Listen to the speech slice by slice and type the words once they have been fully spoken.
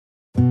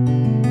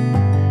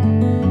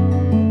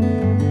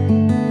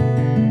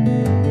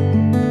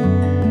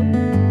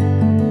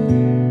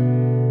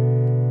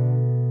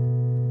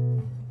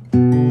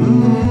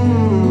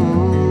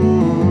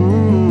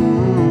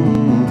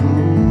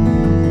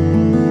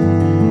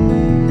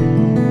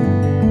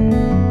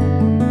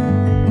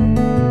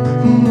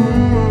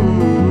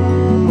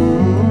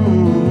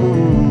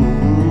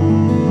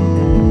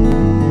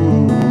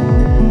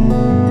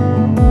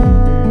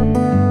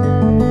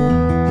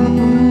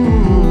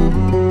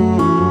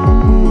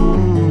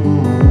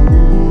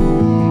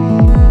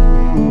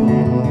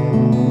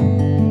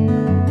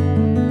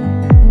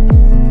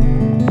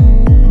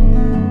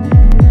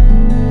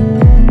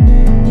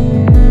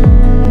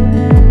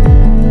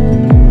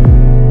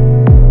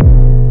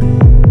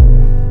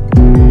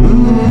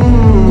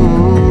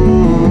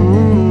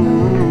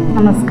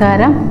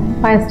നമസ്കാരം.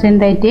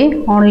 ഫാസ്റ്റനിംഗ്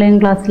ഓൺലൈൻ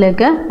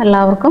ക്ലാസ്സിലേക്ക്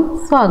എല്ലാവർക്കും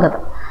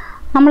സ്വാഗതം.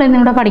 നമ്മൾ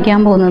ഇന്നിവിടെ പഠിക്കാൻ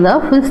പോകുന്നത്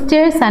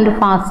ഫിക്സ്റ്റേഴ്സ് ആൻഡ്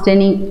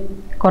ഫാസ്റ്റനിങ്,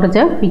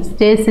 കുറച്ച്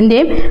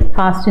ഫിക്സ്റ്റേഴ്സിൻ്റെയും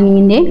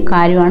ഫാസ്റ്റനിങ്ങിൻ്റെയും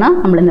കാര്യമാണ്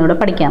നമ്മളിന്നിവിടെ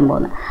പഠിക്കാൻ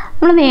പോകുന്നത്.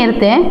 നമ്മൾ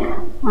നേരത്തെ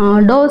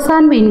ഡോസ്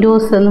ആൻഡ്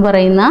വിൻഡോസ് എന്ന്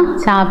പറയുന്ന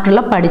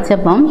ചാപ്റ്ററിൽ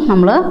പഠിച്ചപ്പം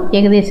നമ്മൾ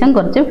ഏകദേശം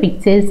കുറച്ച്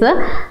ഫിക്സ്റ്റേഴ്സ്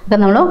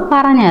ഒക്കെ നമ്മൾ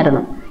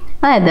പറഞ്ഞായിരുന്നു.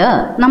 അതായത്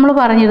നമ്മൾ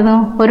പറഞ്ഞിരുന്നു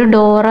ഒരു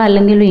ഡോറ്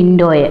അല്ലെങ്കിൽ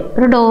വിൻഡോയെ,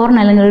 ഒരു ഡോറിന്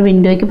അല്ലെങ്കിൽ ഒരു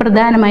വിൻഡോയ്ക്ക്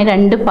പ്രധാനമായി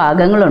രണ്ട്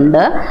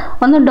ഭാഗങ്ങളുണ്ട്.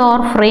 ഒന്ന്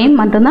ഡോർ ഫ്രെയിം,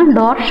 മറ്റൊന്ന്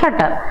ഡോർ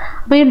ഷട്ടർ.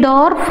 അപ്പോൾ ഈ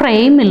ഡോർ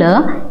ഫ്രെയിമിൽ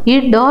ഈ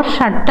ഡോർ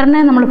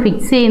ഷട്ടറിനെ നമ്മൾ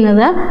ഫിക്സ്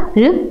ചെയ്യുന്നത്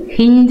ഒരു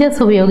ഹിഞ്ചസ്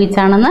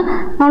ഉപയോഗിച്ചാണെന്ന്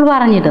നമ്മൾ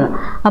പറഞ്ഞിരുന്നു.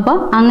 അപ്പോൾ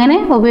അങ്ങനെ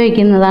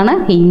ഉപയോഗിക്കുന്നതാണ്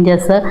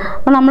ഹിഞ്ചസ്.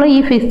 അപ്പോൾ നമ്മൾ ഈ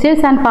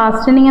ഫിക്സ്റ്റേഴ്സ് ആൻഡ്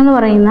ഫാസ്റ്റനിങ് എന്ന്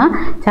പറയുന്ന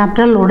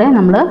ചാപ്റ്ററിലൂടെ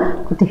നമ്മൾ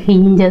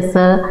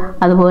ഹിഞ്ചസ്,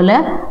 അതുപോലെ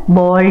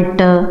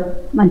ബോൾട്ട്,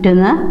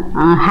 മറ്റൊന്ന്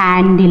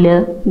ഹാൻഡില്,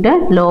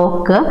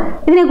 ലോക്ക്,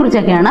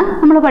 ഇതിനെക്കുറിച്ചൊക്കെയാണ്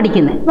നമ്മൾ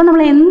പഠിക്കുന്നത്. അപ്പോൾ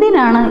നമ്മൾ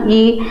എന്തിനാണ്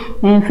ഈ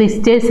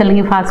ഫിക്സ്റ്റേഴ്സ്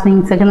അല്ലെങ്കിൽ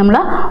ഫാസ്റ്റനിങ്സ് ഒക്കെ നമ്മൾ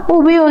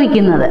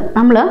ഉപയോഗിക്കുന്നത്?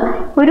 നമ്മൾ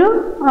ഒരു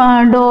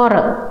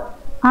ഡോറ്,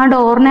 ആ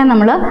ഡോറിനെ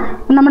നമ്മൾ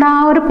നമ്മുടെ ആ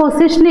ഒരു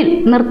പൊസിഷനിൽ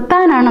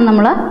നിർത്താനാണ്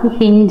നമ്മൾ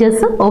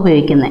ഹിഞ്ചസ്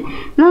ഉപയോഗിക്കുന്നത്.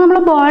 എന്നാൽ നമ്മൾ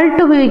ബോൾട്ട്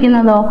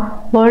ഉപയോഗിക്കുന്നതോ,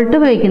 ബോൾട്ട്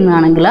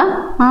ഉപയോഗിക്കുന്നതാണെങ്കിൽ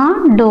ആ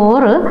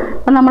ഡോറ്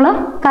ഇപ്പം നമ്മൾ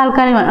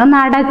താൽക്കാലികം ഒന്ന്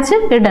അടച്ച്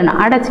ഇടണം.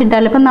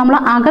 അടച്ചിട്ടാൽ ഇപ്പം നമ്മൾ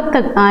അകത്ത്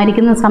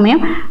ആയിരിക്കുന്ന സമയം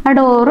ആ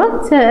ഡോറ്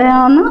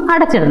ഒന്ന്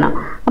അടച്ചിടണം.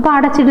 അപ്പോൾ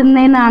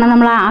അടച്ചിടുന്നതിനാണ്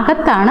നമ്മൾ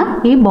അകത്താണ്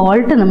ഈ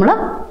ബോൾട്ട് നമ്മൾ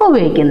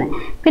ഉപയോഗിക്കുന്നത്.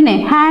 പിന്നെ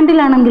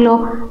ഹാൻഡിലാണെങ്കിലോ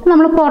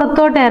നമ്മൾ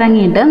പുറത്തോട്ട്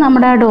ഇറങ്ങിയിട്ട്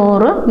നമ്മുടെ ആ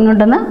ഡോറ്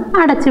ഇങ്ങോട്ടൊന്ന്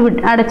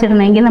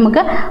അടച്ചിടണമെങ്കിൽ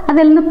നമുക്ക്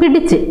അതിൽ നിന്ന്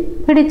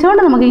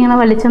പിടിച്ചുകൊണ്ട് നമുക്കിങ്ങനെ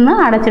വലിച്ചൊന്ന്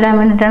അടച്ചിടാൻ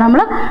വേണ്ടിയിട്ടാണ്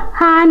നമ്മൾ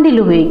ഹാൻഡിൽ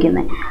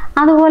ഉപയോഗിക്കുന്നത്.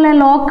 അതുപോലെ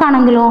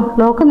ലോക്കാണെങ്കിലോ,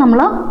 ലോക്ക് നമ്മൾ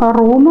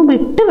റൂം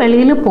വിട്ട്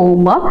വെളിയിൽ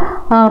പോകുമ്പോൾ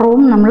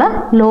റൂം നമ്മൾ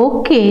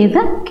ലോക്ക്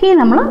ചെയ്ത് കീ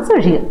നമ്മൾ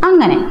സൂക്ഷിക്കും.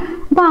 അങ്ങനെ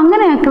അപ്പോൾ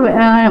അങ്ങനെയൊക്കെ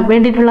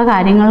വേണ്ടിയിട്ടുള്ള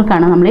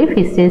കാര്യങ്ങൾക്കാണ് നമ്മൾ ഈ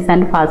ഫിക്സ്റ്റേഴ്സ്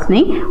ആൻഡ്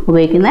ഫാസ്റ്റനിങ്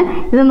ഉപയോഗിക്കുന്നത്.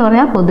 ഇതെന്ന്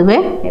പറഞ്ഞാൽ പൊതുവേ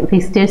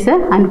ഫിക്സ്റ്റേഴ്സ്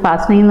ആൻഡ്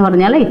ഫാസ്റ്റനിങ് എന്ന്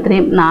പറഞ്ഞാൽ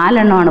ഇത്രയും 4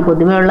 എണ്ണമാണ്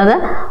പൊതുവേ ഉള്ളത്.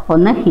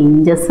 ഒന്ന്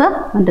ഹിഞ്ചസ്,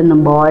 മറ്റൊന്ന്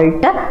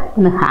ബോൾട്ട്,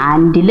 ഒന്ന്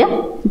ഹാൻഡില്,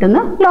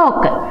 മറ്റൊന്ന്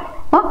ലോക്ക്.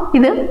 അപ്പോൾ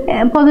ഇത്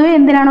പൊതുവെ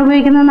എന്തിനാണ്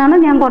ഉപയോഗിക്കുന്നതെന്നാണ്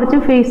ഞാൻ കുറച്ച്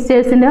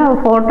ഫിക്സ്റ്റേഴ്സിൻ്റെ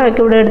ഫോട്ടോ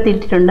ഒക്കെ ഇവിടെ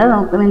എടുത്തിട്ടുണ്ട്.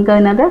 നിങ്ങൾക്ക്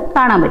അതിനകത്ത്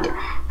കാണാൻ പറ്റും.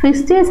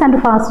 Fixtures and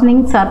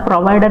fastenings are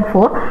provided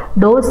four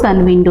doors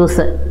and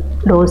Windows.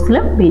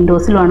 ഡോർസിലും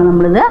വിൻഡോസിലുമാണ്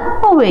നമ്മളിത്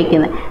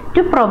ഉപയോഗിക്കുന്നത്.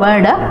 ടു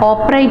പ്രൊവൈഡ്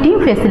ഓപ്പറേറ്റിംഗ്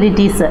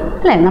ഫെസിലിറ്റീസ്,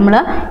 അല്ലേ? നമ്മൾ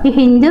ഈ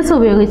ഹിഞ്ചസ്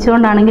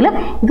ഉപയോഗിച്ചുകൊണ്ടാണെങ്കിൽ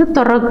ഇത്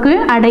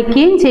തുറക്കുകയും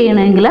അടയ്ക്കുകയും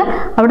ചെയ്യണമെങ്കിൽ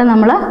അവിടെ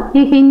നമ്മൾ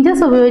ഈ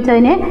ഹിഞ്ചസ് ഉപയോഗിച്ച്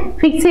അതിനെ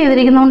ഫിക്സ്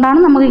ചെയ്തിരിക്കുന്നതുകൊണ്ടാണ്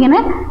നമുക്കിങ്ങനെ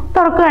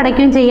തുറക്കുകയും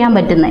അടയ്ക്കുകയും ചെയ്യാൻ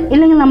പറ്റുന്നത്.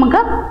 ഇല്ലെങ്കിൽ നമുക്ക്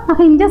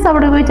ഹിഞ്ചസ്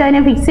അവിടെ ഉപയോഗിച്ച്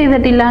അതിനെ ഫിക്സ്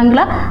ചെയ്തിട്ടില്ലെങ്കിൽ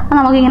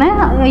നമുക്കിങ്ങനെ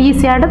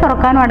ഈസി ആയിട്ട്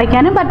തുറക്കാനും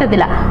അടയ്ക്കാനും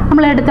പറ്റത്തില്ല.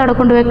 നമ്മൾ എടുത്ത് അവിടെ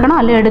കൊണ്ട് വെക്കണം,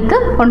 അല്ലെങ്കിൽ എടുത്ത്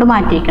കൊണ്ട്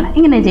മാറ്റി വയ്ക്കണം,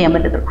 ഇങ്ങനെ ചെയ്യാൻ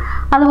പറ്റത്തുള്ളൂ.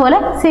 അതുപോലെ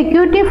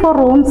security for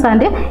rooms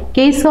and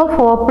case of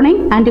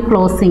opening and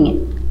closing,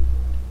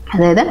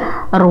 അതായത്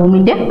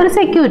റൂമിൻ്റെ ഒരു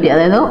സെക്യൂരിറ്റി,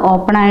 അതായത്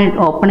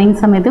ഓപ്പണിങ്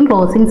സമയത്തും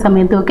ക്ലോസിങ്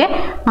സമയത്തും ഒക്കെ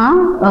ആ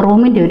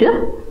റൂമിൻ്റെ ഒരു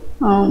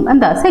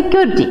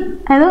സെക്യൂരിറ്റി,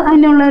 അതായത്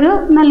അതിനുള്ളൊരു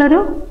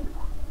നല്ലൊരു.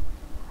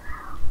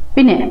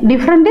 പിന്നെ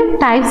different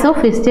types of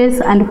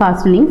fixtures and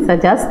fastening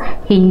such as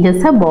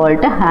hinges,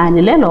 bolt,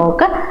 handle,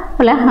 lock,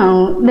 അല്ലെ,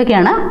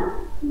 ഇതൊക്കെയാണ്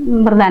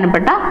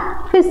പ്രധാനപ്പെട്ട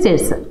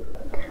ഫിക്സ്റ്റേഴ്സ്.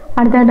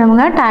 അടുത്തായിട്ട്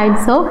നമുക്ക്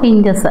ടൈപ്സ് ഓഫ്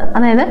ഹിഞ്ചസ്,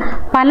 അതായത്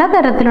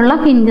പലതരത്തിലുള്ള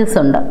ഹിഞ്ചസ്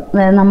ഉണ്ട്.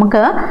 അതായത്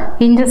നമുക്ക്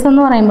ഹിഞ്ചസ്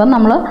എന്ന് പറയുമ്പോൾ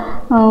നമ്മൾ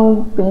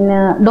പിന്നെ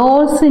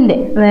ഡോർസിൻ്റെ,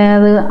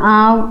 അതായത് ആ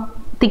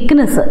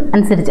തിക്നെസ്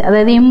അനുസരിച്ച്,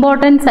 അതായത്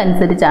ഇമ്പോർട്ടൻസ്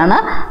അനുസരിച്ചാണ്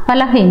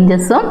പല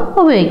ഹിഞ്ചസും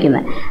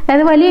ഉപയോഗിക്കുന്നത്.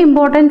 അതായത് വലിയ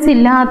ഇമ്പോർട്ടൻസ്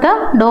ഇല്ലാത്ത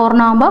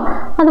ഡോറിനാകുമ്പോൾ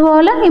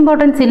അതുപോലെ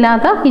ഇമ്പോർട്ടൻസ്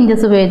ഇല്ലാത്ത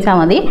ഹിഞ്ചസ് ഉപയോഗിച്ചാൽ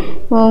മതി.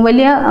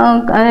 വലിയ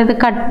അതായത്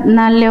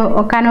നല്ല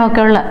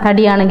കനമൊക്കെ ഉള്ള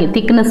തടിയാണെങ്കിൽ,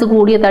 തിക്നെസ്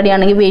കൂടിയ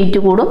തടിയാണെങ്കിൽ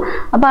വെയിറ്റ് കൂടും.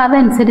 അപ്പോൾ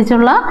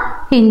അതനുസരിച്ചുള്ള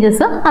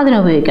ഹിഞ്ചസ്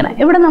അതിനുപയോഗിക്കണം.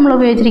 ഇവിടെ നമ്മൾ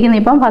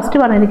ഉപയോഗിച്ചിരിക്കുന്നത്, ഇപ്പം ഫസ്റ്റ്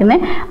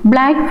പറഞ്ഞിരിക്കുന്നത്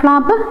ബ്ലാക്ക്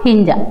ഫ്ലാപ്പ്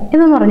ഹിഞ്ച.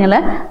 ഇതെന്ന് പറഞ്ഞാൽ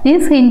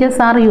these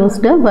hinges are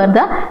used where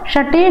the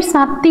shutters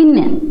R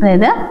തിന്ന്,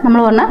 അതായത് നമ്മൾ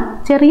പറഞ്ഞ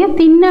ചെറിയ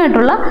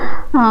തിന്നായിട്ടുള്ള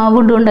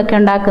വുഡ് കൊണ്ടൊക്കെ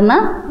ഉണ്ടാക്കുന്ന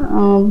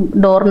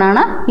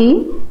ഡോറിനാണ് ഈ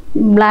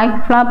ബ്ലാക്ക്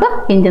ഫ്ലാപ്പ്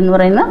ഹിഞ്ച് എന്ന്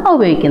പറയുന്നത്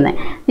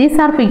ഉപയോഗിക്കുന്നത്. These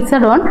are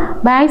fixed on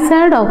back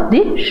side of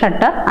the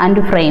shutter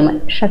and frame.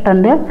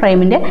 ഷട്ടറിൻ്റെ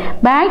ഫ്രെയിമിൻ്റെ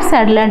back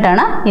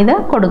സൈഡിലായിട്ടാണ് ഇത്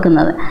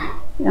കൊടുക്കുന്നത്.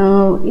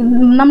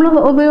 നമ്മൾ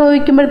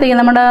ഉപയോഗിക്കുമ്പോഴത്തേക്കും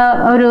നമ്മുടെ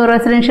ഒരു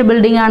റെസിഡൻഷ്യൽ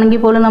ബിൽഡിംഗ് ആണെങ്കിൽ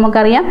പോലും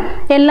നമുക്കറിയാം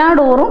എല്ലാ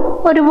ഡോറും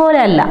ഒരുപോലെ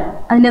അല്ല.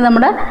 അതിൻ്റെ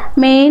നമ്മുടെ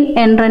മെയിൻ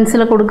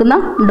എൻട്രൻസിൽ കൊടുക്കുന്ന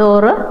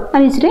ഡോറ്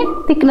അതിച്ചിരി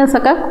തിക്നെസ്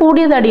ഒക്കെ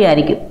കൂടിയ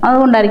തടിയായിരിക്കും.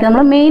 അതുകൊണ്ടായിരിക്കും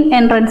നമ്മൾ മെയിൻ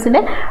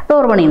എൻട്രൻസിൻ്റെ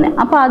ഡോർ പണിയുന്നത്.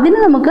 അപ്പോൾ അതിന്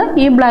നമുക്ക്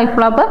ഈ ബ്ലാക്ക്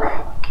ഫ്ലാപ്പ്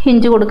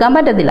ഹിഞ്ച് കൊടുക്കാൻ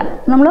പറ്റത്തില്ല.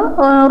 നമ്മൾ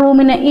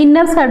റൂമിന്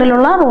ഇന്നർ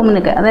സൈഡിലുള്ള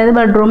റൂമിനൊക്കെ, അതായത്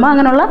ബെഡ്റൂം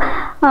അങ്ങനെയുള്ള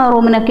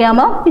റൂമിനൊക്കെ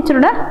ആകുമ്പോൾ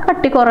ഇച്ചിരി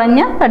കട്ടി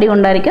കുറഞ്ഞ തടി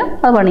കൊണ്ടായിരിക്കും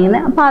അത്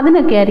പണിയുന്നത്. അപ്പോൾ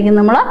അതിനൊക്കെ ആയിരിക്കും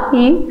നമ്മൾ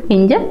ഈ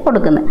ഹിഞ്ച്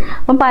കൊടുക്കുന്നത്.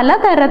 അപ്പം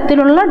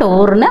പലതരത്തിലുള്ള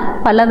ഡോറിന്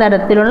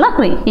പലതരത്തിലുള്ള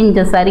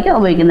ഹിഞ്ചസ് ആയിരിക്കും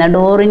ഉപയോഗിക്കുന്നത്.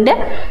 ഡോറിൻ്റെ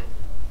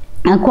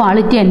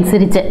ക്വാളിറ്റി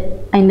അനുസരിച്ച്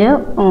അതിൻ്റെ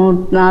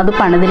അത്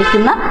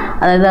പണിതിരിക്കുന്ന,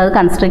 അതായത് അത്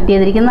കൺസ്ട്രക്ട്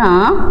ചെയ്തിരിക്കുന്ന ആ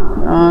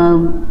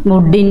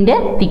വുഡിൻ്റെ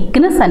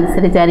തിക്നെസ്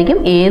അനുസരിച്ചായിരിക്കും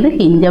ഏത്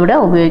ഹിഞ്ച് അവിടെ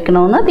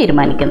ഉപയോഗിക്കണമെന്ന്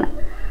തീരുമാനിക്കുന്നത്.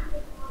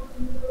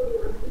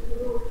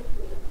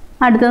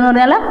 അടുത്തെന്ന്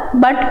പറഞ്ഞാൽ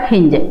but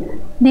hinge.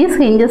 These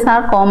hinges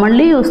are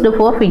commonly used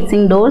for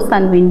fixing doors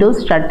and windows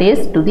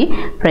shutters to the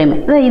frame.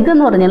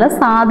 ഇതെന്ന് പറഞ്ഞാൽ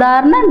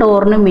സാധാരണ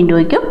ഡോറിനും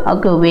വിൻഡോയ്ക്കും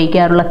ഒക്കെ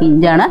ഉപയോഗിക്കാറുള്ള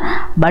ഹിഞ്ചാണ്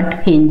ബട്ട്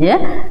ഹിഞ്ച്.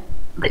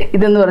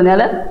 ഇതെന്ന് പറഞ്ഞാൽ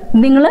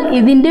നിങ്ങൾ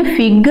ഇതിൻ്റെ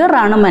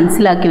ഫിഗറാണ്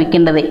മനസ്സിലാക്കി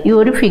വെക്കേണ്ടത്. ഈ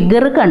ഒരു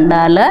ഫിഗർ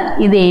കണ്ടാൽ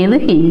ഇത് ഏത്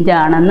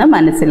ഹിഞ്ചാണെന്ന്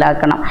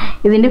മനസ്സിലാക്കണം.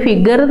 ഇതിൻ്റെ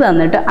ഫിഗർ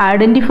തന്നിട്ട്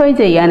ഐഡൻറ്റിഫൈ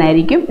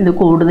ചെയ്യാനായിരിക്കും ഇത്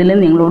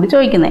കൂടുതലും നിങ്ങളോട്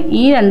ചോദിക്കുന്നത്.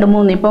 ഈ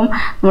 2-3 ഇപ്പം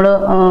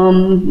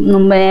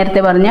നമ്മൾ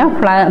നേരത്തെ പറഞ്ഞ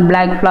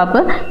black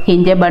flap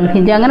hinge, bud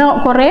hinge, അങ്ങനെ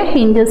കുറേ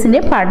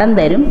ഹിഞ്ചസിൻ്റെ പടം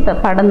തരും.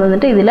 പടം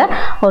തന്നിട്ട് ഇതിൽ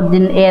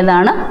ഒറിജിനൽ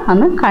ഏതാണ്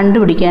എന്ന്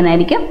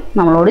കണ്ടുപിടിക്കാനായിരിക്കും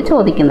നമ്മളോട്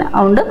ചോദിക്കുന്നത്.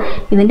 അതുകൊണ്ട്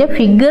ഇതിൻ്റെ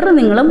ഫിഗർ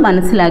നിങ്ങൾ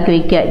മനസ്സിലാക്കി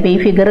വയ്ക്കുക. ഇപ്പോൾ ഈ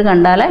ഫിഗർ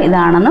കണ്ടാൽ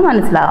ഇതാണെന്ന്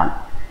മനസ്സിലാവണം.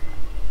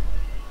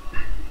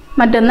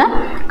 മറ്റൊന്ന്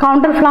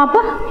കൗണ്ടർ ഫ്ലാപ്പ്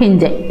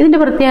ഹിഞ്ച്. ഇതിൻ്റെ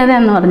പ്രത്യേകത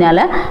എന്ന് പറഞ്ഞാൽ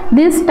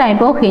this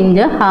type of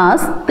hinge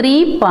has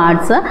 3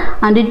 parts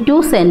and 2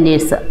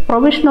 centres.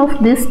 Provision of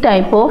this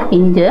type of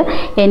hinge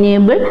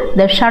enable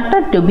the shutter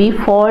to B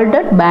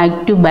folded back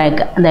to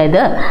back.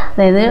 അതായത്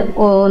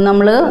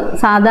നമ്മൾ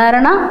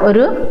സാധാരണ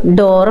ഒരു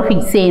ഡോറ്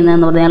ഫിക്സ്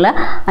ചെയ്യുന്നതെന്ന് പറഞ്ഞാൽ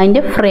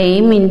അതിൻ്റെ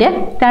ഫ്രെയിമിൻ്റെ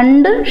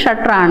 2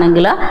 ഷട്ടർ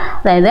ആണെങ്കിൽ,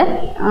 അതായത്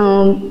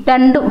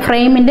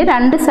ഫ്രെയിമിൻ്റെ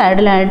 2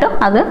 സൈഡിലായിട്ട്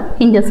അത്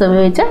ഹിഞ്ചസ്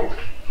ഉപയോഗിച്ച്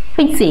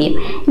ഫിക്സ് ചെയ്യും.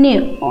 ഇനി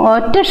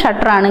ഒറ്റ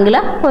ഷട്ടർ ആണെങ്കിൽ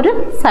ഒരു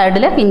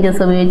സൈഡിൽ ഹിഞ്ചസ്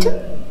ഉപയോഗിച്ച്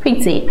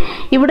ഫിക്സ് ചെയ്യും.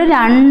 ഇവിടെ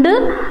 2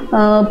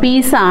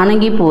 പീസ്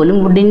ആണെങ്കിൽ പോലും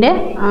വുഡിൻ്റെ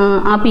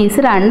ആ പീസ്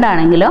 2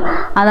 ആണെങ്കിലോ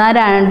അത്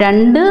ആ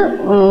 2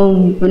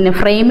 പിന്നെ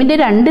ഫ്രെയിമിൻ്റെ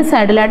 2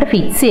 സൈഡിലായിട്ട്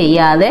ഫിക്സ്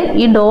ചെയ്യാതെ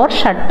ഈ ഡോർ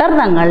ഷട്ടർ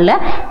തങ്ങളിൽ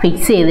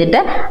ഫിക്സ്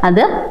ചെയ്തിട്ട്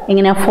അത്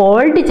ഇങ്ങനെ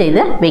ഫോൾഡ്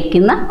ചെയ്ത്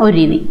വെക്കുന്ന ഒരു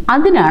രീതി,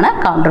 അതിനാണ്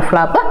കൗണ്ടർ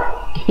ഫ്ലാപ്പ്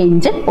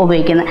ഹിഞ്ച്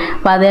ഉപയോഗിക്കുന്നത്.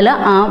 അപ്പോൾ അതിൽ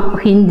ആ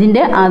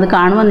ഹിഞ്ചിൻ്റെ അത്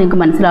കാണുമ്പോൾ നിങ്ങൾക്ക്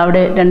മനസ്സിലാവും,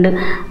 അവിടെ 2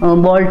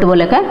 ബോൾട്ട്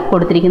പോലെയൊക്കെ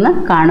കൊടുത്തിരിക്കുന്ന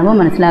കാണുമ്പോൾ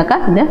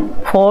മനസ്സിലാക്കുക ഇത്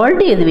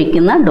ഫോൾഡ് ചെയ്ത്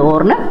വെക്കുന്ന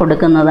ഡോറിന്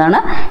കൊടുക്കുന്നതാണ്.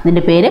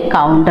 ഇതിൻ്റെ പേര്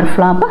കൗണ്ടർ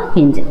ഫ്ലാപ്പ്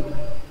ഹിഞ്ച്.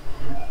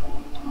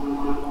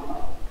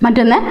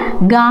 മറ്റൊന്ന്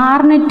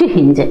garnet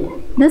hinge.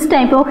 This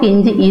type of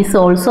hinge is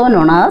also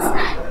known as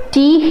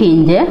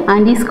T-hinge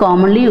and is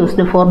commonly used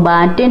for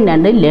battened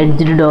and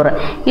ledged door.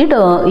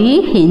 ഈ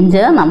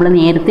ഹിഞ്ച് നമ്മൾ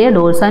നേരത്തെ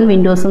ഡോർസ് ആൻഡ്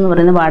വിൻഡോസ് എന്ന്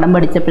പറയുന്ന പാഠം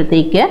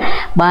പഠിച്ചപ്പോഴത്തേക്ക്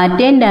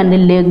ബാറ്റൻഡ് ആൻഡ്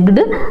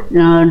ലെഗ്ഡ്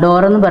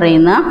ഡോർ എന്ന്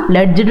പറയുന്ന,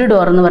 ലെഡ്ജ്ഡ്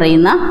ഡോർ എന്ന്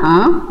പറയുന്ന ആ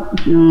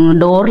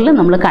ഡോറിൽ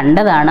നമ്മൾ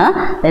കണ്ടതാണ്.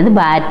 അതായത്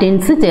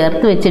ബാറ്റൻസ്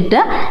ചേർത്ത് വെച്ചിട്ട്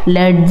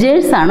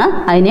ലെഡ്ജേഴ്സ് ആണ്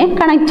അതിനെ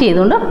കണക്ട്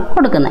ചെയ്തുകൊണ്ട്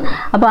കൊടുക്കുന്നത്.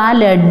 അപ്പോൾ ആ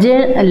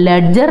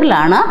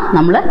ലെഡ്ജറിലാണ്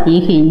നമ്മൾ ഈ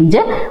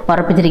ഹിഞ്ച്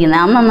ഉറപ്പിച്ചിരിക്കുന്നത്.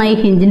 അന്ന് ഈ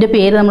ഹിഞ്ചിൻ്റെ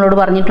പേര് നമ്മളോട്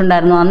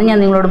പറഞ്ഞിട്ടുണ്ടായിരുന്നു. അന്ന് ഞാൻ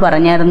നിങ്ങളോട്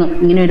പറഞ്ഞായിരുന്നു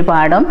ഇങ്ങനെ ഒരു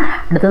പാഠം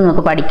അടുത്ത്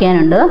നമുക്ക്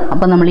പഠിക്കാനുണ്ട്.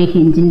 അപ്പോൾ നമ്മൾ ഈ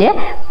ഹിഞ്ചിൻ്റെ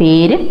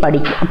പേര്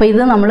പഠിക്കും. അപ്പോൾ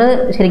ഇത് നമ്മൾ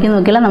ശരിക്കും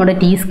നോക്കിയാൽ നമ്മുടെ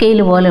ടീ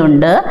സ്കെയിൽ പോലെ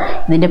ഉണ്ട്.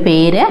 ഇതിൻ്റെ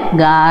പേര്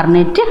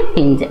ഗാർനെറ്റ്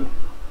ഹിഞ്ച്.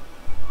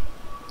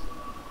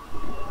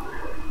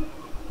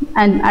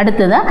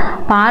 അടുത്തത്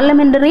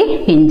parliamentary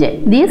hinge.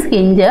 These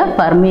hinge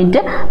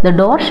permit the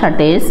door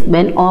shutters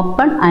when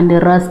open and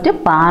rest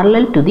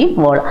parallel to the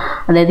wall.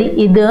 അതായത്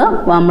ഇത്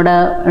നമ്മുടെ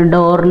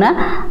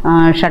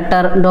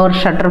ഡോർ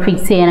ഷട്ടർ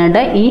ഫിക്സ്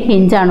ചെയ്യാനായിട്ട് ഈ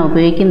ഹിഞ്ചാണ്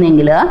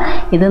ഉപയോഗിക്കുന്നതെങ്കിൽ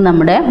ഇത്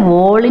നമ്മുടെ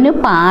വോളിന്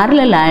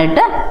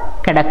പാരലായിട്ട്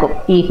കിടക്കും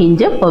ഈ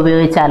ഹിഞ്ച്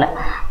ഉപയോഗിച്ചാൽ.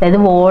 അതായത്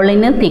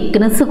വോളിന്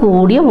തിക്നെസ്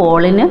കൂടിയ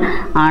വോളിന്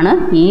ആണ്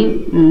ഈ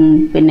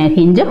പിന്നെ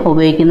ഹിഞ്ച്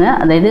ഉപയോഗിക്കുന്നത്.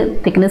 അതായത്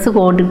തിക്നെസ്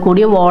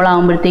കൂടിയ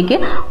വോളാകുമ്പോഴത്തേക്ക്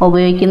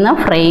ഉപയോഗിക്കുന്ന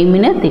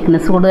ഫ്രെയിമിന്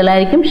തിക്നെസ്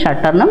കൂടുതലായിരിക്കും,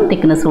 ഷട്ടറിനും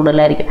തിക്നെസ്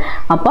കൂടുതലായിരിക്കും.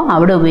 അപ്പോൾ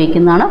അവിടെ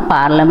ഉപയോഗിക്കുന്നതാണ്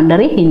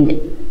പാർലമെൻ്ററി ഹിഞ്ച്.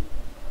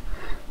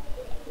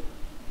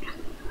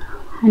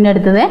 അതിൻ്റെ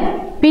അടുത്തത്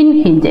പിൻ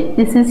hinge.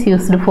 This is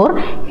used for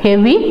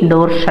heavy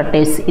door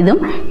shutters. ഇതും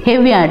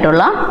ഹെവി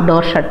ആയിട്ടുള്ള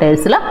ഡോർ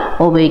ഷട്ടേഴ്സിൽ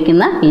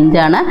ഉപയോഗിക്കുന്ന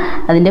ഹിഞ്ചാണ്.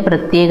 അതിൻ്റെ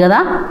പ്രത്യേകത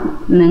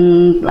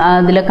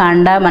അതിൽ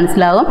കണ്ടാൽ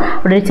മനസ്സിലാകും.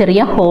 അവിടെ ഒരു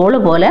ചെറിയ ഹോള്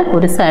പോലെ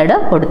ഒരു സൈഡ്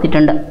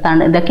കൊടുത്തിട്ടുണ്ട്.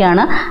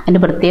 ഇതൊക്കെയാണ്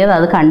അതിൻ്റെ പ്രത്യേകത.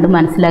 അത് കണ്ട്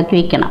മനസ്സിലാക്കി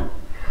വയ്ക്കണം.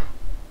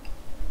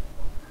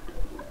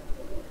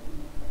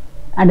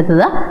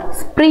 അടുത്തത്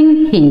സ്പ്രിംഗ്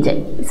ഹിഞ്ച്.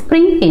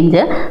 സ്പ്രിംഗ്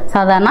ഹിഞ്ച്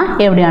സാധാരണ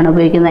എവിടെയാണ്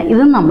ഉപയോഗിക്കുന്നത്?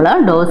 ഇത് നമ്മൾ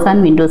ഡോർസ്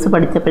ആൻഡ് വിൻഡോസ്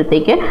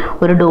പഠിച്ചപ്പോഴത്തേക്ക്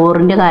ഒരു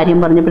ഡോറിൻ്റെ കാര്യം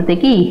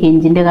പറഞ്ഞപ്പോഴത്തേക്ക് ഈ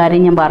ഹിഞ്ചിൻ്റെ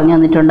കാര്യം ഞാൻ പറഞ്ഞു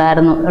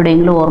തന്നിട്ടുണ്ടായിരുന്നു.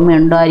 എവിടെയെങ്കിലും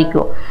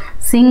ഓർമ്മയുണ്ടായിരിക്കുമോ?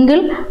 Single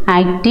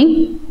acting.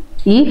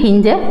 ഈ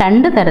ഹിഞ്ച്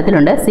 2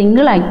 തരത്തിലുണ്ട്.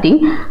 Single acting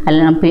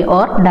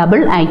or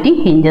double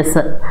acting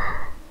hinges.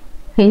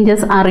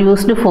 Hinges are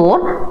used for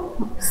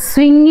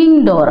സ്വിങ്ങിങ്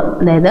door.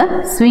 അതായത്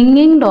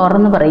സ്വിങ്ങിങ് ഡോർ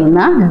എന്ന്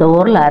പറയുന്ന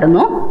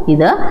ഡോറിലായിരുന്നു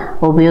ഇത്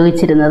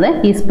ഉപയോഗിച്ചിരുന്നത്.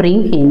 ഈ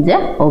സ്പ്രിംഗ് ഹിഞ്ച്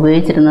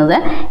ഉപയോഗിച്ചിരുന്നത്.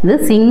 ഇത്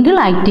സിംഗിൾ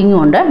ആക്ടിങ്ങും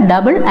ഉണ്ട്,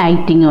 ഡബിൾ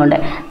ആക്ടിങ്ങും ഉണ്ട്.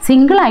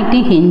 Single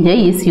acting hinge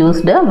is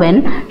used when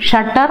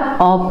shutter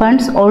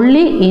opens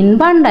only in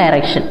one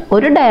direction.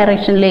 ഒരു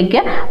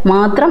ഡയറക്ഷനിലേക്ക്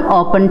മാത്രം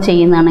ഓപ്പൺ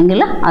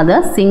ചെയ്യുന്നതാണെങ്കിൽ അത്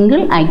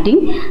സിംഗിൾ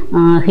ആക്ടിങ്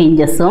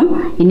ഹിഞ്ചസും.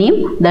 ഇനിയും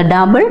the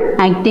double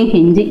acting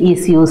hinge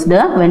is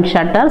used when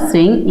shutter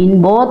swing in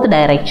both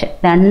direction.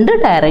 2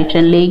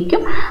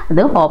 ഡയറക്ഷനിലേക്കും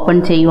അത് open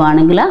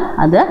ചെയ്യുവാണെങ്കിൽ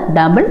അത്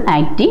ഡബിൾ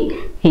ആക്ടിങ്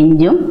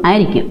ഹിഞ്ചും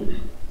ആയിരിക്കും.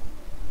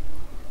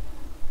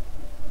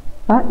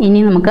 അപ്പോൾ ഇനി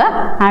നമുക്ക്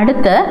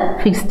അടുത്ത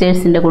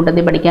ഫിക്സ്റ്റേഴ്സിൻ്റെ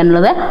കൂട്ടത്തിൽ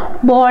പഠിക്കാനുള്ളത്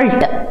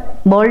ബോൾട്ട്.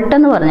 ബോൾട്ട്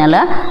എന്ന് പറഞ്ഞാൽ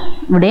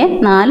ഇവിടെ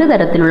 4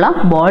 തരത്തിലുള്ള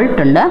ബോൾട്ട്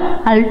ഉണ്ട്.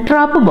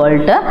 അൾട്രാപ്പ്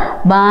bolt,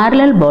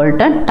 ബാരലൽ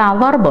bolt,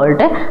 tower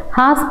bolt,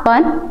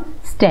 ഹാസ്പാൻ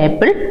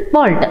staple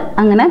bolt.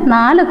 അങ്ങനെ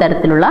 4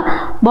 തരത്തിലുള്ള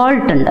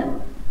ബോൾട്ട് ഉണ്ട്.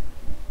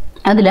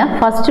 അതിൽ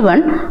ഫസ്റ്റ് വൺ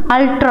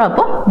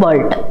അൾട്രാപ്പ്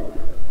ബോൾട്ട്.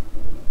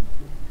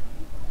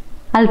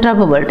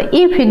 അൾട്രാപ്പ് ബോൾട്ട്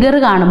ഈ ഫിഗർ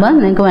കാണുമ്പോൾ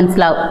നിങ്ങൾക്ക്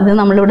മനസ്സിലാവും, ഇത്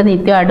നമ്മളിവിടെ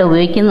നിത്യമായിട്ട്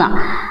ഉപയോഗിക്കുന്ന,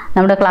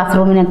 നമ്മുടെ ക്ലാസ്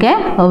റൂമിനൊക്കെ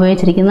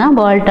ഉപയോഗിച്ചിരിക്കുന്ന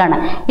ബോൾട്ടാണ്.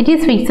 It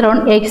is fixed on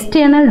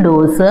external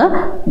doors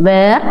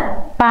where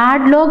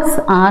പാഡ്ലോക്സ്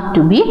R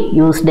to be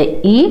used.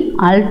 ഈ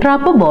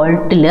അൾട്രാപ്പ്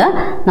ബോൾട്ടിൽ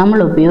നമ്മൾ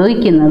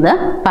ഉപയോഗിക്കുന്നത്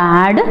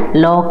പാഡ്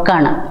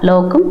ലോക്കാണ്.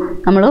 ലോക്കും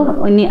നമ്മൾ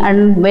ഇനി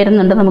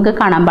വരുന്നുണ്ട്, നമുക്ക്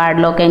കാണാം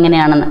പാഡ് ലോക്ക്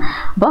എങ്ങനെയാണെന്ന്.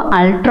 അപ്പോൾ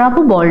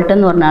അൾട്രാപ്പ് ബോൾട്ട്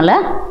എന്ന് പറഞ്ഞാൽ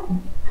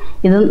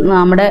ഇത്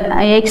നമ്മുടെ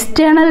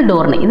എക്സ്റ്റേണൽ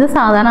ഡോറിന്, ഇത്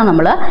സാധാരണ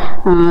നമ്മൾ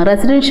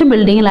റെസിഡൻഷ്യൽ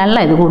ബിൽഡിങ്ങിലല്ല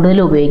ഇത്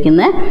കൂടുതലും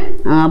ഉപയോഗിക്കുന്നത്.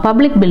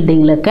 പബ്ലിക്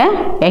ബിൽഡിങ്ങിലൊക്കെ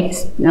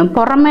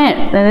പുറമേ,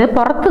 അതായത്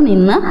പുറത്ത്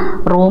നിന്ന്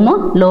റൂം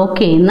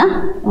ലോക്ക് ചെയ്യുന്ന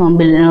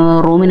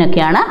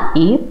റൂമിനൊക്കെയാണ്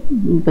ഈ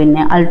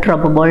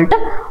അൾട്രാപ്പ് ബോൾട്ട്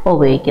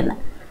ഉപയോഗിക്കുന്നത്.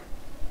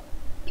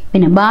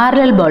 പിന്നെ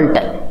ബാരൽ ബോൾട്ട്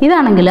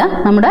ഇതാണെങ്കിൽ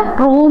നമ്മുടെ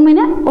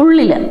റൂമിന്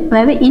ഉള്ളിൽ,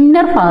 അതായത്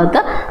ഇന്നർ ഭാഗത്ത്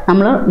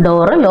നമ്മൾ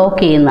ഡോറ് ലോക്ക്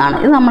ചെയ്യുന്നതാണ്.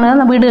 ഇത് നമ്മൾ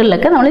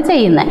വീടുകളിലൊക്കെ നമ്മൾ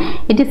ചെയ്യുന്നത്.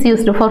 It is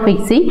used for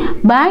fixing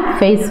back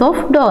face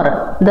of door.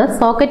 The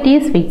socket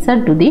is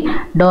fixed to the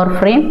door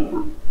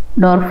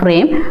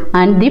frame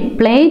and the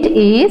plate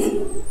is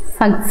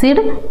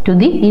fixed to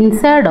the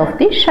inside of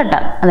the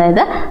shutter.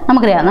 അതായത്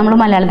നമുക്കറിയാം, നമ്മൾ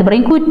മലയാളത്തിൽ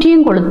പറയും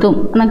കുറ്റിയും കൊളുത്തും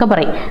എന്നൊക്കെ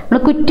പറയും. നമ്മൾ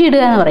കുറ്റി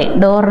ഇടുക എന്ന് പറയും.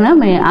 ഡോറിന്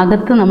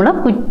അകത്ത് നമ്മൾ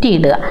കുറ്റി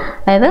ഇടുക.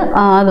 അതായത്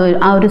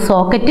ആ ഒരു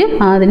സോക്കറ്റ്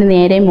അതിന്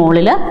നേരെ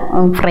മുകളിൽ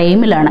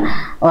ഫ്രെയിമിലാണ്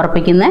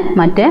ഉറപ്പിക്കുന്നത്.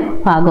 മറ്റേ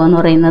ഭാഗം എന്ന്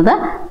പറയുന്നത്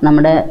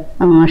നമ്മുടെ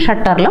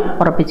ഷട്ടറിലും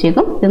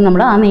ഉറപ്പിച്ചേക്കും. ഇത്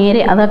നമ്മൾ ആ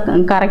നേരെ അത്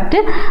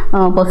കറക്റ്റ്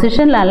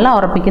പൊസിഷനിലല്ല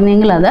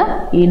ഉറപ്പിക്കുന്നതെങ്കിൽ അത്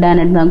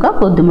ഇടാനായിട്ട് നമുക്ക്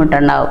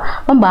ബുദ്ധിമുട്ടുണ്ടാകും.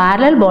 അപ്പം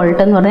ബാരൽ ബോൾട്ട്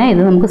എന്ന് പറഞ്ഞാൽ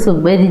ഇത് നമുക്ക്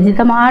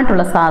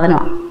സുപരിചിതമായിട്ടുള്ള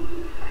സാധനമാണ്.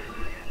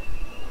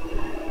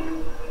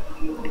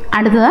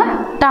 അടുത്തത്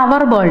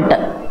ടവർ ബോൾട്ട്.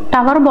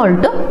 ടവർ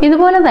ബോൾട്ട്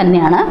ഇതുപോലെ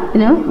തന്നെയാണ്.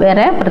 ഇതിന്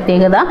വേറെ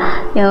പ്രത്യേകത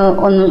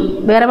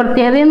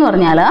എന്ന്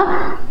പറഞ്ഞാൽ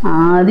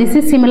this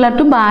is similar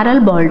to barrel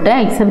bolt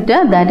except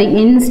that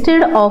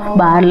instead of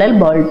barrel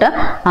bolt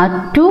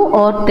 2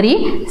 or 3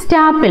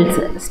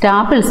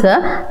 സ്റ്റാപ്പിൾസ്,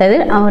 അതായത്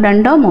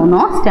 2 or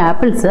 3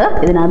 സ്റ്റാപ്പിൾസ്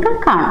ഇതിനകത്ത്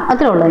കാണും.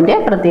 അതിലുള്ളതിൻ്റെ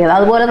പ്രത്യേകത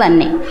അതുപോലെ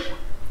തന്നെ.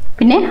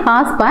 പിന്നെ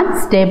ഹാസ്പാൻ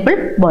സ്റ്റേപ്പിൾ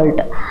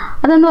ബോൾട്ട്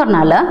അതെന്ന്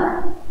പറഞ്ഞാൽ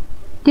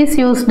it is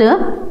used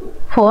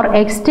for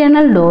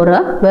external door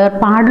where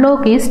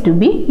padlock is to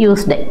be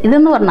used.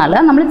 ഇതെന്ന് പറഞ്ഞാൽ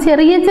നമ്മൾ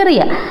ചെറിയ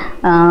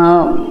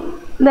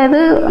അതായത്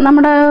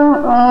നമ്മുടെ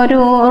ഒരു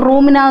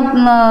റൂമിനകത്ത്,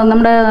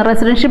 നമ്മുടെ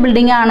റെസിഡൻഷ്യൽ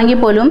ബിൽഡിംഗ് ആണെങ്കിൽ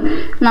പോലും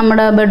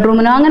നമ്മുടെ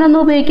ബെഡ്റൂമിനോ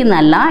അങ്ങനെയൊന്നും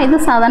ഉപയോഗിക്കുന്നതല്ല. ഇത്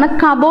സാധാരണ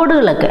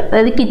കബോർഡുകളൊക്കെ,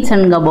 അതായത്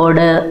കിച്ചൺ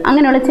കബോർഡ്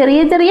അങ്ങനെയുള്ള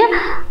ചെറിയ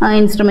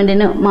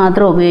ഇൻസ്ട്രുമെൻറ്റിന്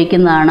മാത്രം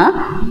ഉപയോഗിക്കുന്നതാണ്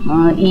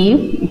ഈ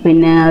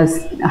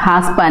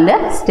ഹാസ്പാൻ്റെ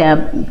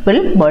സ്റ്റാപ്പിൾ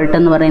ബോൾട്ട്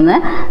എന്ന്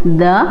പറയുന്നത്.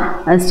 The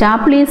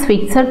staple is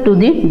fixed to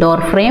the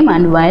door frame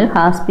and while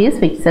ഹാസ്പ് is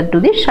fixed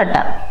to the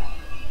shutter.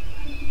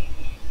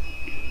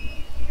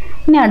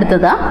 ഇനി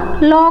അടുത്തത്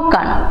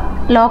ലോക്കാണ്.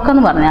 ലോക്ക്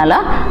എന്ന് പറഞ്ഞാൽ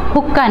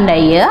hook and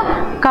I,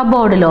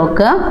 cupboard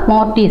lock,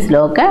 മോർട്ടീസ്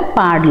lock,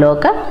 pad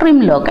lock, trim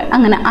lock,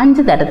 അങ്ങനെ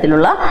 5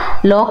 തരത്തിലുള്ള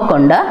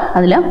ലോക്കുണ്ട്.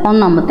 അതിൽ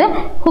ഒന്നാമത്തെ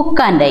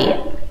hook and I.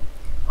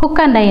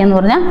 Hook and I എന്ന്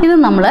പറഞ്ഞാൽ ഇത്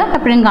നമ്മൾ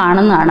എപ്പോഴും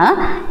കാണുന്നതാണ്.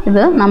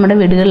 ഇത് നമ്മുടെ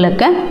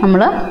വീടുകളിലൊക്കെ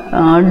നമ്മൾ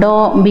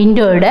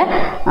വിൻഡോയുടെ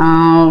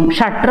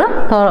ഷട്ടർ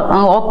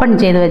ഓപ്പൺ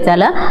ചെയ്ത്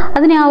വെച്ചാൽ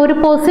അതിനെ ആ ഒരു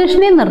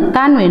പൊസിഷനിൽ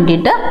നിർത്താൻ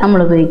വേണ്ടിയിട്ട് നമ്മൾ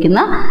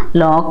ഉപയോഗിക്കുന്ന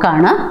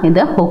ലോക്കാണ്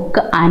ഇത്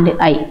hook and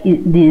I.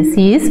 This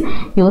is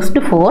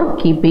used for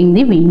keeping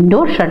the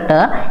window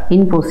shutter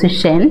in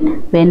position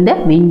when the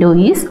window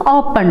is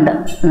opened.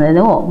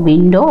 അതായത്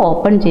വിൻഡോ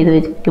ഓപ്പൺ ചെയ്ത്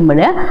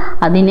വെക്കുമ്പോൾ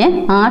അതിനെ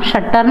ആ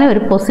ഷട്ടറിനെ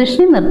ഒരു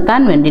പൊസിഷനിൽ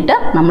നിർത്താൻ വേണ്ടിയിട്ട്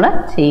നമ്മൾ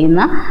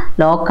ചെയ്യുന്ന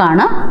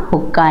ലോക്കാണ്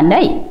ഹുക്ക് ആൻഡ്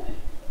ഐ.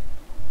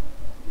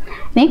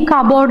 ഇനി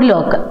കബോർഡ്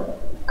ലോക്ക്.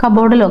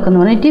 കബോർഡ് ലോക്ക് എന്ന്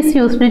പറഞ്ഞാൽ it is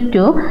used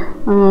to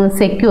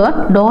secure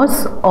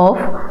doors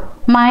of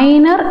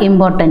minor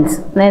importance.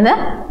 അതായത്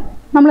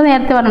നമ്മൾ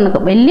നേരത്തെ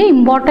പറഞ്ഞ വലിയ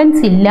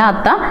ഇമ്പോർട്ടൻസ്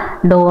ഇല്ലാത്ത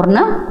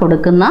ഡോറിന്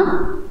കൊടുക്കുന്ന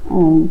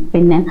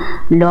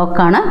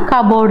ലോക്കാണ്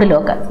കബോർഡ്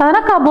ലോക്ക്.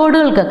 സാധാരണ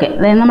കബോർഡുകൾക്കൊക്കെ,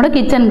 അതായത് നമ്മുടെ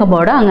കിച്ചൺ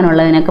കബോർഡ്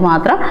അങ്ങനെയുള്ളതിനൊക്കെ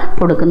മാത്രം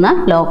കൊടുക്കുന്ന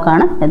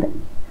ലോക്കാണ് ഇത്.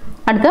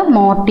 അടുത്ത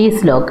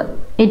മോർട്ടീസ് lock.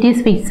 It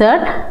is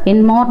fixed in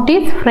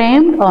മോർട്ടീസ്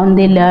framed on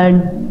the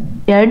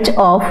edge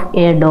of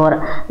A door.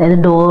 അതായത്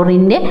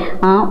ഡോറിൻ്റെ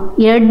ആ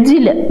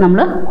എഡ്ജിൽ നമ്മൾ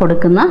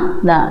കൊടുക്കുന്ന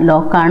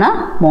ലോക്കാണ്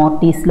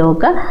മോർട്ടീസ്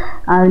ലോക്ക്.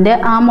 അതിൻ്റെ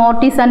ആ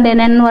മോർട്ടീസ് ആൻഡ്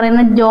ടെനൻ എന്ന്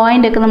പറയുന്ന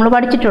ജോയിൻ്റ് ഒക്കെ നമ്മൾ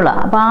പഠിച്ചിട്ടുള്ള,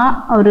 അപ്പോൾ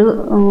ആ ഒരു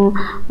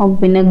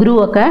ഗ്രൂ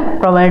ഒക്കെ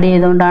പ്രൊവൈഡ്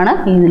ചെയ്തുകൊണ്ടാണ്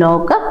ഈ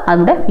ലോക്ക്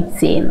അവിടെ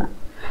ഫിക്സ് ചെയ്യുന്നത്.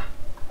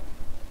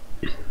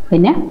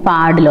 പിന്നെ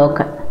pad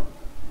lock.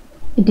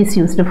 It is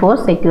used for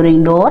securing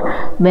door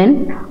when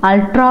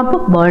ultrap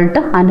bolt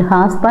and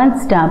husband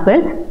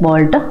staple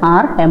bolt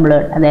are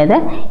employed. അതായത്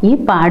ഈ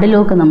പാഡ്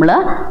ലോക്ക് നമ്മൾ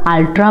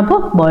അൾട്രാപ്പ്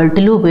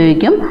ബോൾട്ടിലും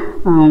ഉപയോഗിക്കും,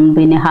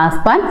 പിന്നെ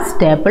ഹാസ്പാൻഡ്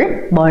സ്റ്റേപ്പിൾ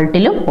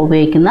ബോൾട്ടിലും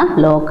ഉപയോഗിക്കുന്ന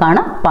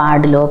ലോക്കാണ്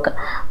പാഡ് ലോക്ക്.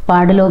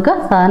 പാഡ് ലോക്ക്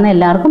സാധാരണ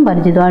എല്ലാവർക്കും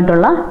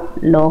പരിചിതമായിട്ടുള്ള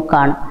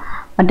ലോക്കാണ്.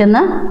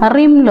 മറ്റൊന്ന്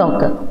റിം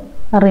ലോക്ക്.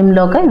 റിം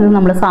ലോക്ക് ഇത്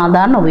നമ്മൾ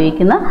സാധാരണ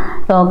ഉപയോഗിക്കുന്ന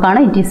ലോക്കാണ്.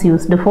 It is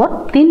used for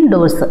thin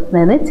doors,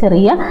 അതായത്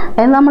ചെറിയ,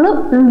 അതായത് നമ്മൾ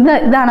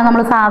ഇതാണ്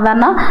നമ്മൾ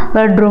സാധാരണ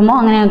ബെഡ്റൂമോ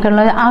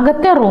അങ്ങനെയൊക്കെയുള്ള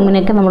അകത്തെ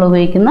റൂമിനൊക്കെ നമ്മൾ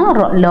ഉപയോഗിക്കുന്ന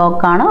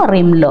ലോക്കാണ്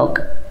റിം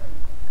ലോക്ക്.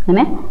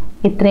 അങ്ങനെ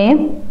ഇത്രയും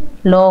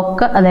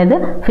ലോക്ക്, അതായത്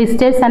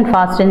ഫിസ്റ്റേഴ്സ് ആൻഡ്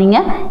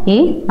ഫാസ്റ്റനിങ് ഈ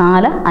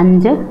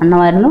 4-5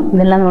 എണ്ണമായിരുന്നു.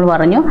 ഇതെല്ലാം നമ്മൾ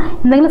പറഞ്ഞു.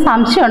 എന്തെങ്കിലും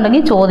സംശയം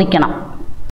ഉണ്ടെങ്കിൽ ചോദിക്കണം.